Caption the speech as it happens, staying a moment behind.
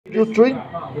You drink?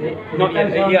 Not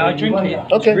yet. Yeah, I drink it.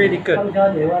 Okay. It's really good.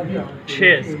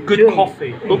 Cheers. Good Cheers.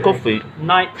 coffee. Good coffee.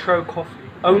 Nitro coffee.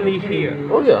 Only here.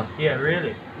 Oh yeah. Yeah,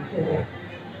 really.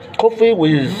 Coffee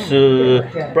with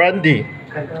brandy.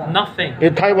 Nothing.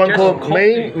 In Taiwan Just called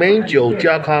coffee. 美酒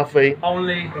加咖啡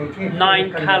Only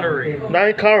 9 calories.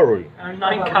 9 calorie.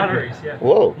 9 calories, yeah.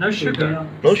 Whoa. No sugar.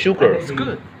 No sugar. It's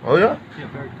good. Oh yeah. Yeah,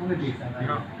 very good.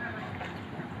 Yeah.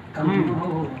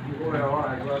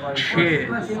 Cheers.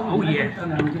 Oh yeah.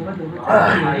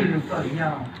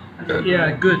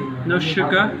 Yeah, good. No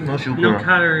sugar. No sugar. No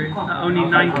calories. Only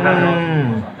 9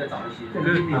 calories.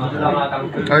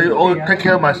 Good. I always take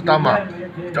care of my stomach.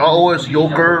 Always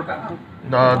yogurt.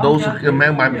 Those can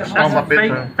make my stomach That's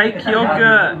better. fake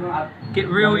yogurt. Get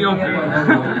real yogurt.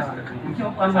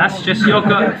 That's just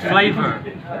yogurt flavor.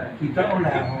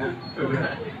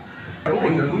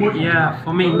 Yeah,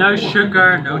 for me, no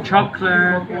sugar, no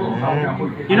chocolate.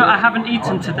 You know, I haven't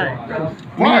eaten today. Me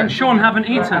Why? and Sean haven't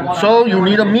eaten. So you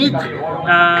need a meat?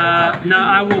 No,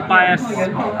 I will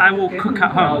I will cook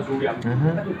at home.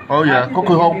 Oh yeah, cook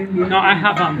at home. No, I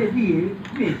have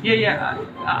yeah,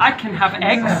 I can have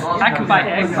eggs. I can buy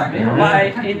eggs,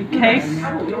 but in case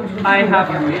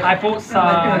I bought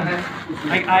some.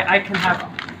 I can have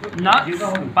nuts,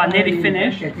 but nearly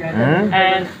finished,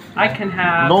 and I can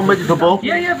have No vegetable?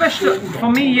 Yeah, vegetable. For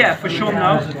me, yeah, for sure,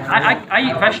 no. I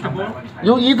eat vegetable.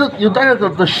 You eat you like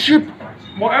the sheep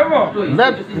Whatever.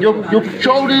 that you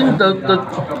throw in the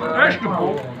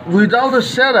Vegetable. without the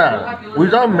salad,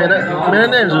 without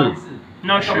mayonnaise.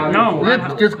 No sugar. No.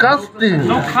 It's disgusting.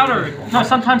 No calories. No,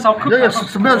 sometimes I'll cook. Yeah, it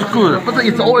smells good, but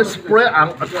it's always spread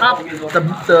on top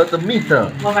the meat.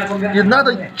 It's not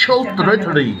choked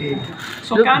directly.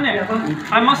 It's organic.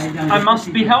 I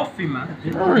must be healthy, man.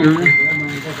 Oh, you,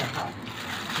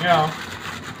 Yeah.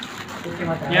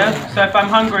 Yeah. So if I'm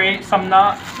hungry, eat some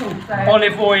nuts,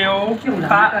 olive oil,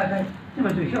 fat,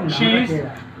 cheese.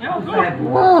 Yeah, good.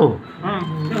 wow.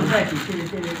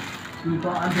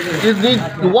 You need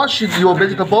to wash your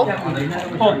vegetable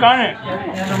Organic.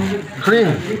 clean.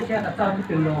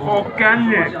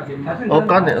 Organic.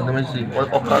 Organic. Let me see.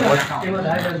 What organic?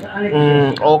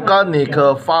 Organic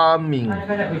farming.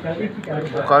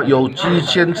 有机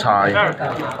鲜材。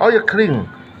Oh yeah, clean.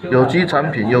 有机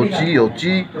产品，有鸡，有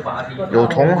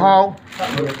茼蒿。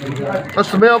It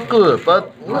smells good, but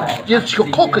you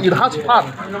cook it in hot pot.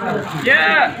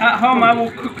 Yeah, at home I will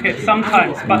cook it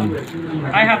sometimes, but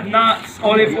I have nuts,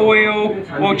 olive oil,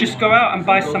 or just go out and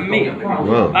buy some meat.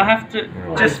 Wow. I have to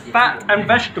just fat and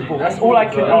vegetable. That's all I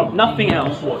can eat. Nothing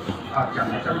else. Okay,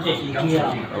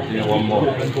 one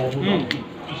more.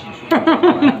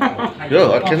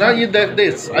 Yeah, I cannot eat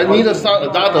this. I need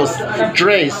another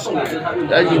dress.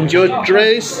 I enjoy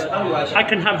dress. I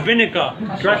can have vinegar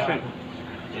dressing.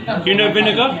 You know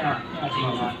vinegar?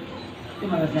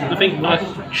 I think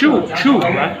chew,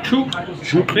 right? Chew.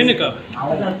 Vinegar.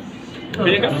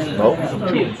 Vinegar? No.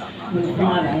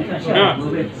 Yeah.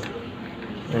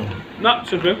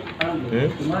 Nuts are good.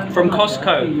 From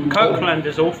Costco. Cokeland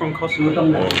is all from Costco.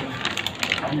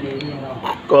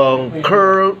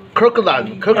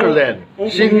 Kirkland. Kirkland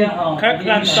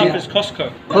stuff is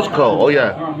Costco. Costco. Oh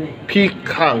yeah.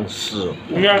 Pecans.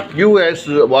 Yeah. US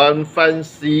one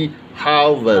fancy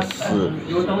harvest.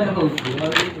 You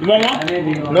want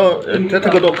one? No, take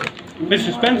a look. It's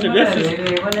expensive. This is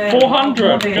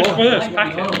 400 just for this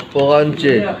packet.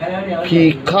 400.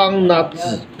 Pecan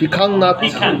nuts. Pecan nuts.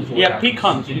 Pecans. Yeah,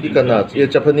 pecans. Pecan nuts. Yeah,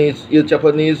 Japanese.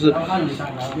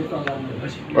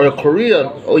 Korean.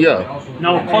 Oh yeah.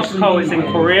 No, Costco is in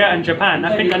Korea and Japan.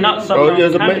 I think the nuts are Oh yeah,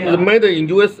 from Canada. it's made in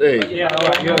USA. Yeah,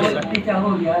 alright, USA.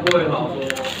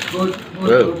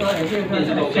 Well.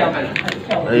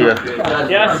 Yeah.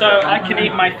 Yeah, so I can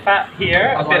eat my fat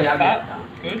here, a bit of fat.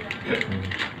 Good.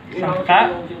 Some fat.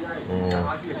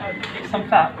 Eat some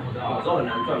fat.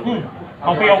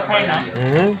 I'll be okay now.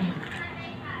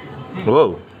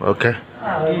 Whoa. Okay.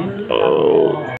 Oh.